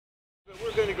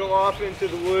We're going to go off into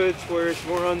the woods where it's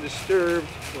more undisturbed,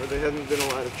 where there hasn't been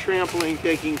a lot of trampling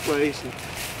taking place, and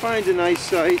find a nice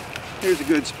site. Here's a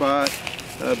good spot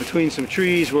between some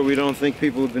trees where we don't think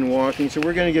people have been walking. So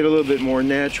we're going to get a little bit more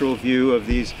natural view of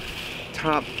these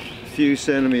top few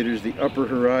centimeters, the upper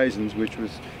horizons, which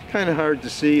was kind of hard to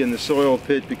see in the soil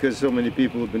pit because so many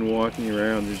people have been walking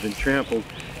around. It's been trampled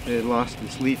and it lost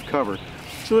its leaf cover.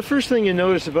 So the first thing you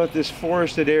notice about this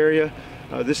forested area,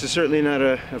 this is certainly not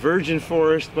a virgin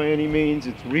forest by any means.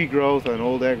 It's regrowth on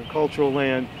old agricultural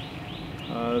land.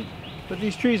 But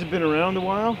these trees have been around a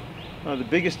while. The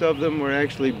biggest of them were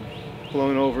actually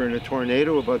blown over in a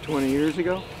tornado about 20 years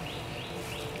ago.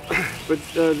 But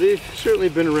they've certainly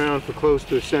been around for close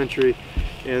to a century,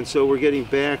 and so we're getting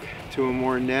back to a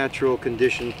more natural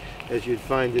condition as you'd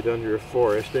find it under a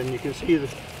forest. And you can see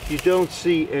that you don't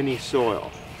see any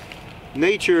soil.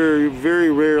 Nature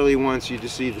very rarely wants you to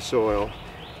see the soil.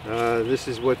 This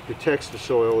is what protects the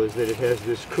soil, is that it has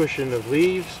this cushion of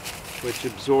leaves which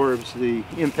absorbs the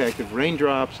impact of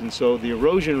raindrops, and so the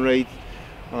erosion rate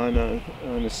on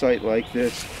a site like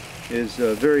this is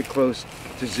very close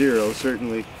to zero,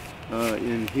 certainly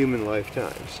in human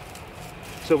lifetimes.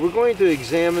 So we're going to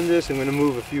examine this. I'm going to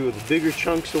move a few of the bigger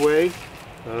chunks away.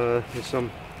 There's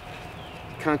some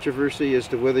controversy as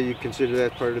to whether you consider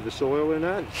that part of the soil or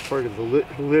not. It's part of the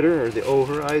litter or the O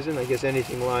horizon. I guess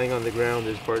anything lying on the ground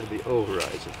is part of the O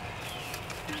horizon.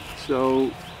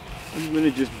 So I'm going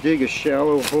to just dig a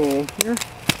shallow hole here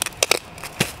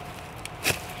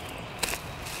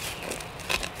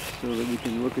so that we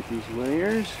can look at these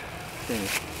layers, kind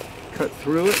of cut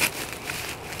through it.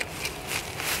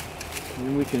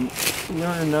 And we can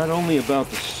learn not only about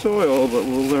the soil, but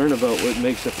we'll learn about what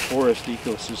makes a forest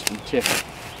ecosystem tick.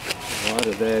 A lot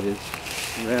of that is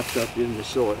wrapped up in the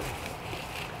soil.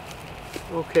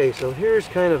 Okay, so here's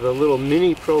kind of a little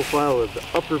mini profile of the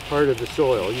upper part of the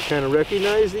soil. You kind of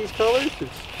recognize these colors.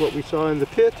 It's what we saw in the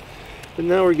pit. But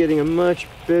now we're getting a much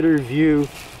better view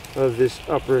of this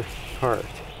upper part.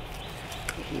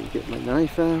 Let me get my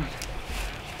knife out.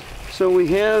 So we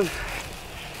have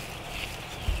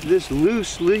this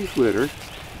loose leaf litter,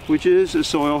 which is a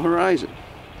soil horizon.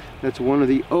 That's one of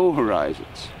the O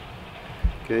horizons.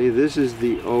 Okay, this is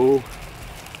the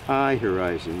OI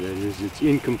horizon. That is, it's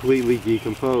incompletely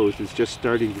decomposed. It's just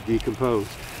starting to decompose.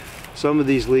 Some of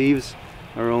these leaves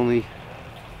are only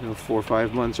 4 or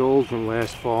 5 months old from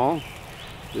last fall.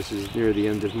 This is near the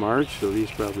end of March, so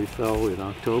these probably fell in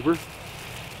October.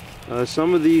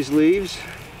 Some of these leaves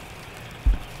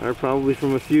are probably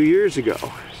from a few years ago,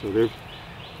 so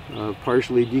they're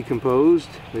partially decomposed.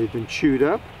 They've been chewed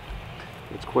up.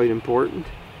 That's quite important.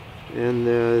 And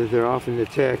they're often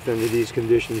attacked under these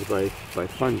conditions by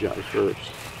fungi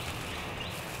first.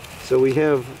 So we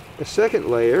have a second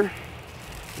layer,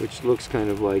 which looks kind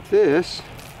of like this.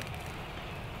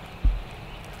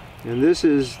 And this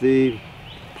is the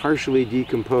partially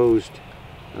decomposed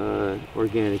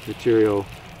organic material,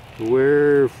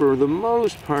 where for the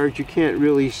most part you can't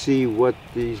really see what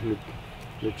these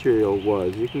material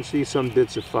was. You can see some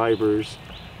bits of fibers,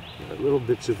 little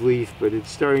bits of leaf, but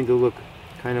it's starting to look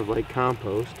kind of like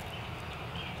compost.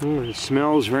 It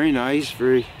smells very nice,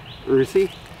 very earthy.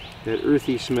 That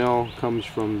earthy smell comes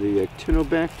from the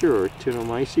actinobacter or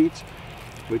actinomycetes,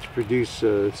 which produce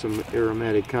some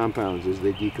aromatic compounds as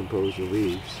they decompose the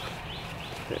leaves.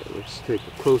 Okay, let's take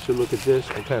a closer look at this.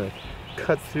 We'll kind of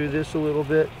cut through this a little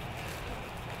bit.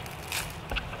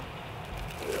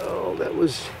 Oh,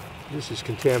 this is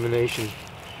contamination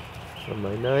from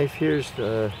my knife. Here's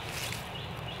the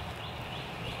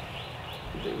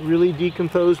really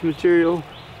decomposed material.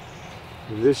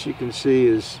 And this, you can see,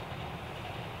 is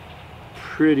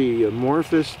pretty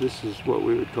amorphous. This is what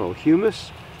we would call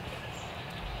humus.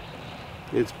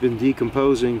 It's been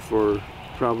decomposing for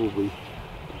probably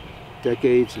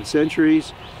decades and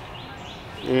centuries,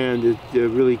 and it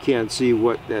really can't see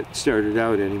what that started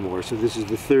out anymore. So this is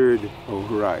the third O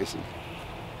horizon.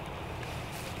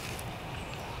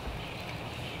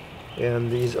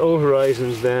 And these O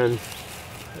horizons then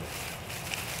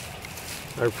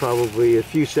are probably a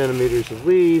few centimeters of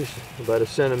leaves, about a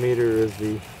centimeter of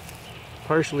the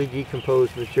partially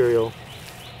decomposed material,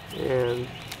 and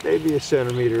maybe a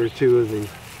centimeter or two of the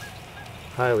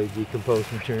highly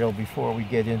decomposed material before we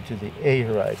get into the A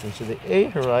horizon. So the A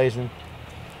horizon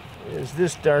is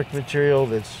this dark material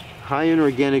that's high in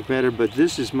organic matter, but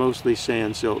this is mostly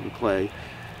sand, silt, and clay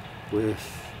with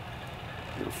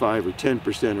 5 or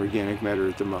 10% organic matter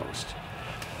at the most.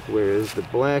 Whereas the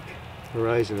black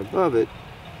horizon above it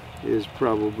is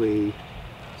probably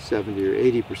 70 or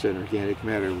 80% organic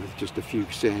matter with just a few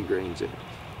sand grains in it.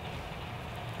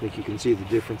 think you can see the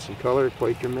difference in color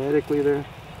quite dramatically there.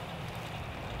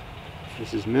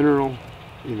 This is mineral,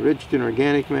 enriched in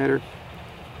organic matter.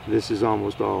 This is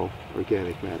almost all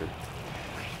organic matter.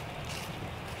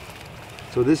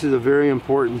 So this is a very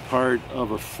important part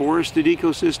of a forested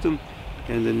ecosystem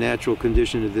and the natural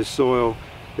condition of this soil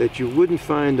that you wouldn't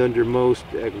find under most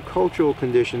agricultural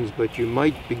conditions, but you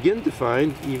might begin to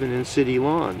find even in city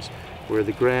lawns, where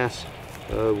the grass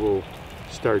will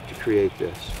start to create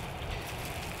this.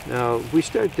 Now, if we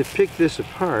start to pick this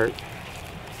apart,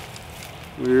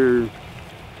 we've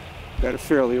got a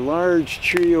fairly large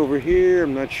tree over here.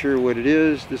 I'm not sure what it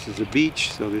is. This is a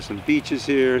beech, so there's some beeches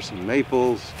here, some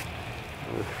maples,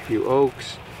 a few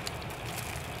oaks.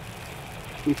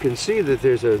 You can see that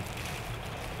there's a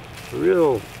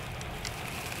real,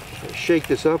 shake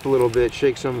this up a little bit,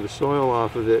 shake some of the soil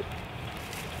off of it,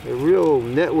 a real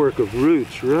network of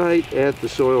roots right at the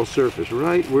soil surface,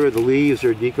 right where the leaves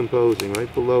are decomposing.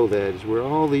 Right below that is where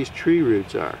all these tree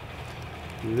roots are.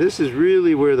 And this is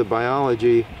really where the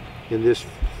biology in this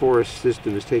forest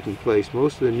system is taking place.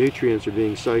 Most of the nutrients are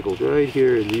being cycled right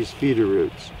here in these feeder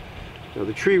roots. Now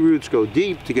the tree roots go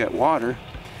deep to get water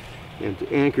and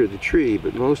to anchor the tree,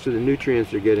 but most of the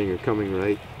nutrients they're getting are coming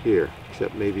right here,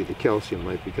 except maybe the calcium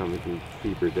might be coming from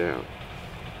deeper down.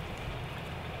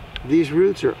 These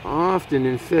roots are often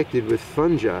infected with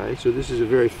fungi, so this is a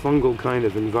very fungal kind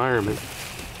of environment.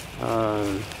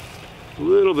 A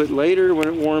little bit later, when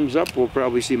it warms up, we'll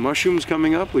probably see mushrooms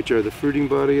coming up, which are the fruiting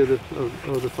body of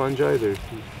the fungi. There,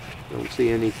 don't see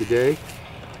any today.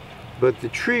 But the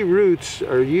tree roots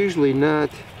are usually not,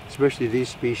 especially these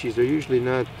species, they're usually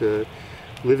not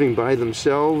living by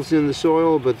themselves in the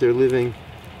soil, but they're living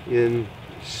in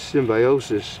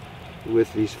symbiosis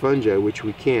with these fungi, which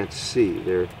we can't see.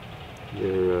 They're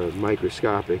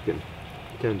microscopic and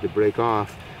tend to break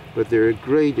off, but they're a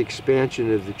great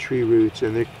expansion of the tree roots.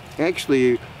 And they're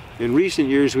actually, in recent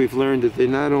years, we've learned that they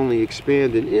not only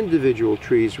expand an individual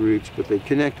tree's roots, but they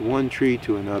connect one tree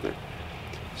to another,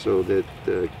 so that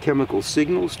the chemical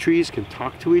signals trees can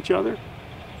talk to each other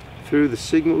through the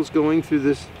signals going through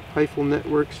this hyphal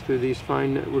networks, through these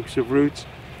fine networks of roots.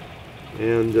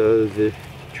 And the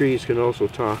trees can also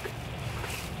talk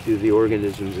to the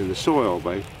organisms in the soil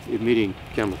by emitting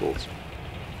chemicals.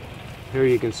 Here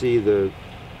you can see the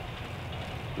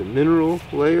mineral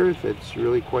layer that's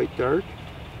really quite dark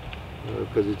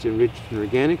because it's enriched in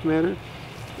organic matter.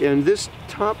 And this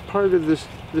top part of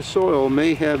the soil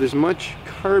may have as much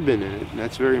carbon in it, and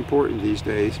that's very important these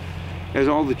days, as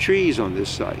all the trees on this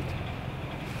site.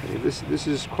 Okay, this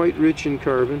is quite rich in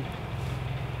carbon,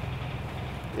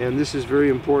 and this is very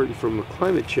important from a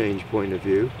climate change point of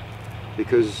view,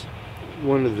 because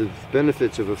one of the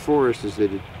benefits of a forest is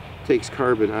that it takes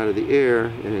carbon out of the air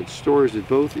and it stores it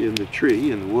both in the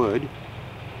tree, in the wood,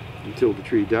 until the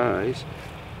tree dies,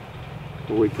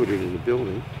 or we put it in the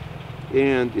building,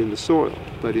 and in the soil.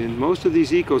 But in most of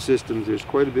these ecosystems, there's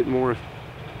quite a bit more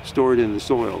stored in the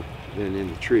soil than in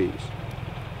the trees.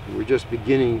 And we're just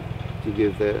beginning to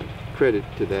give that credit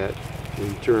to that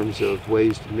in terms of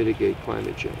ways to mitigate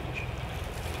climate change.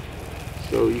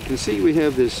 So you can see we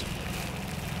have this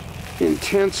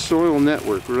intense soil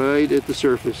network right at the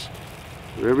surface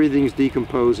where everything's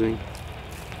decomposing.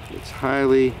 It's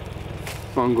highly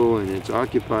fungal and it's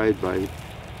occupied by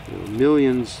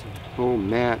millions, whole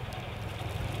mat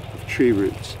of tree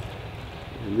roots.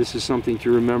 And this is something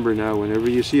to remember now whenever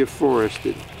you see a forest.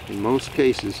 In most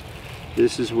cases,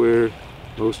 this is where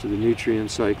most of the nutrient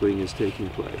cycling is taking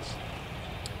place.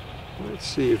 Let's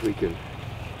see if we can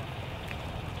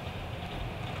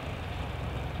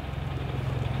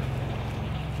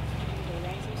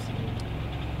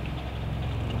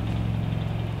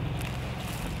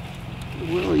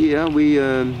well, yeah,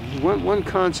 one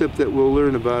concept that we'll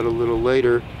learn about a little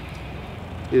later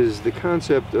is the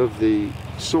concept of the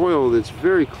soil that's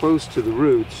very close to the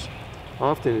roots.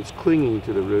 Often it's clinging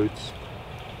to the roots,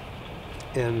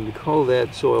 and we call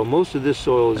that soil, most of this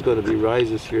soil is going to be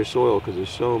rhizosphere soil because there's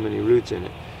so many roots in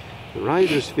it. The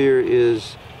rhizosphere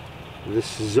is this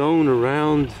zone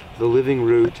around the living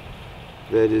root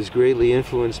that is greatly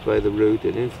influenced by the root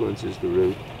and influences the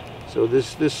root. So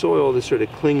this soil that's sort of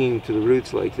clinging to the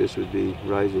roots like this would be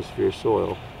rhizosphere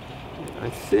soil. I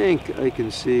think I can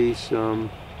see some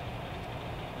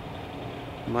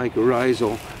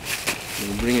mycorrhizal. I'm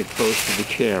going to bring it close to the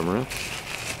camera.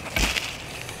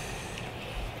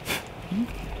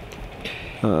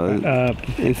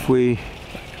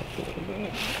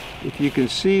 If you can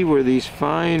see where these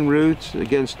fine roots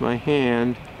against my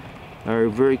hand are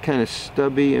very kind of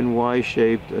stubby and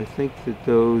Y-shaped, I think that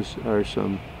those are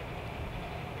some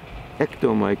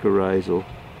ectomycorrhizal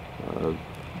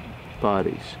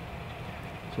bodies.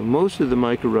 So most of the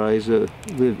mycorrhiza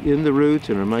live in the roots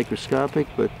and are microscopic,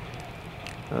 but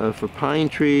for pine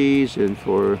trees and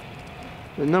for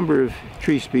a number of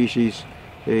tree species,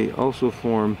 they also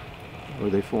form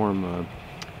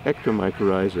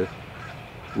ectomycorrhiza,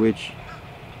 which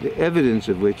the evidence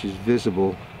of which is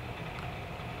visible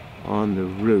on the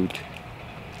root.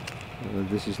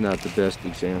 This is not the best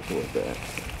example of that.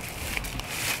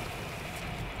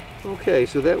 Okay,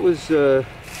 so that was a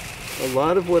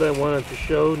lot of what I wanted to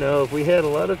show. Now, if we had a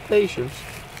lot of patience,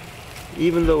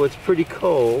 even though it's pretty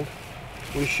cold,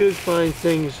 we should find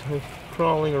things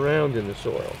crawling around in the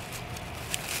soil.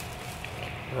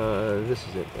 This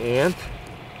is an ant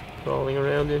crawling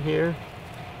around in here.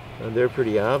 They're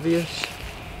pretty obvious.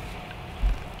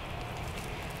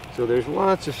 So there's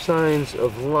lots of signs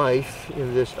of life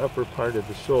in this upper part of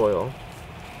the soil,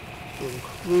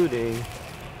 including,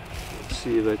 let's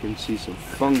see if I can see some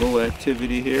fungal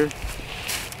activity here.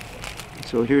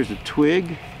 So here's a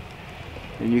twig,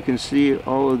 and you can see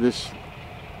all of this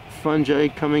fungi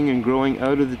coming and growing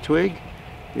out of the twig.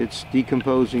 It's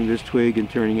decomposing this twig and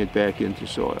turning it back into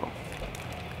soil.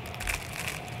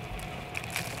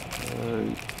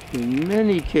 In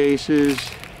many cases,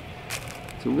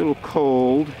 it's a little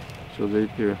cold, so that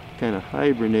they're kind of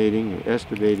hibernating or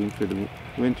estivating for the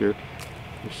winter.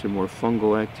 There's some more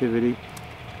fungal activity.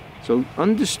 So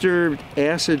undisturbed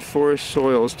acid forest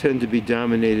soils tend to be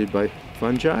dominated by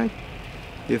fungi.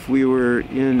 If we were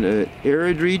in an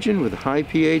arid region with a high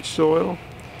pH soil,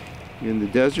 in the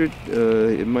desert,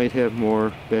 it might have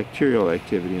more bacterial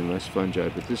activity and less fungi,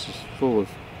 but this is full of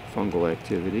fungal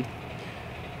activity.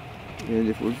 And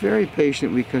if we're very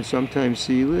patient, we can sometimes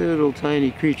see little tiny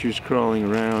creatures crawling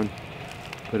around,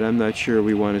 but I'm not sure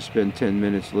we want to spend 10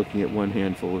 minutes looking at one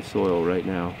handful of soil right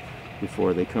now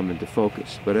before they come into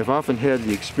focus. But I've often had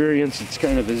the experience, it's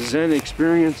kind of a Zen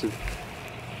experience, of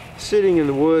sitting in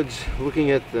the woods looking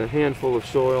at the handful of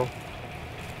soil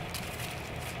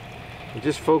and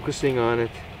just focusing on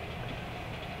it,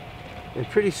 and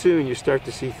pretty soon you start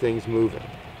to see things moving.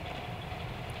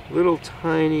 Little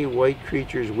tiny white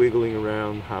creatures wiggling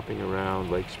around, hopping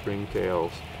around like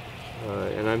springtails.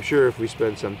 And I'm sure if we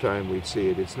spent some time we'd see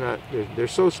it. It's not, they're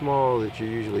so small that you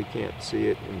usually can't see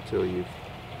it until you've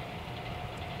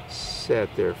sat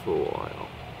there for a while.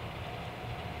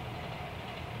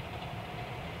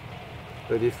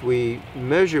 But if we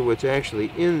measure what's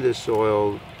actually in this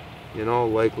soil, in all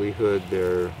likelihood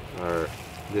there are,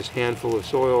 this handful of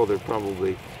soil, there are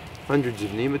probably hundreds of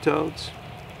nematodes.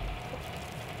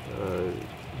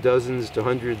 Dozens to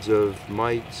hundreds of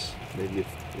mites, maybe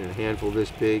a handful this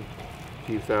big, a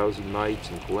few thousand mites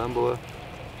and collembola,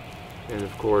 and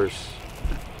of course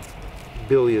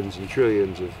billions and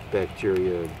trillions of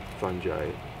bacteria and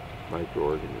fungi,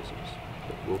 microorganisms.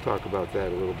 But we'll talk about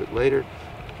that a little bit later,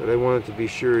 but I wanted to be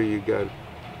sure you got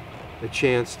a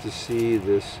chance to see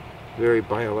this very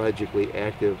biologically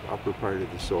active upper part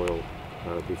of the soil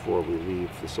before we leave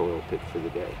the soil pit for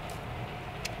the day.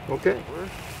 Okay.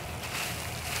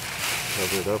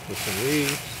 Cover it up with some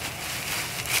leaves.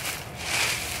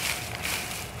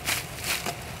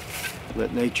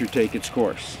 Let nature take its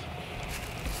course.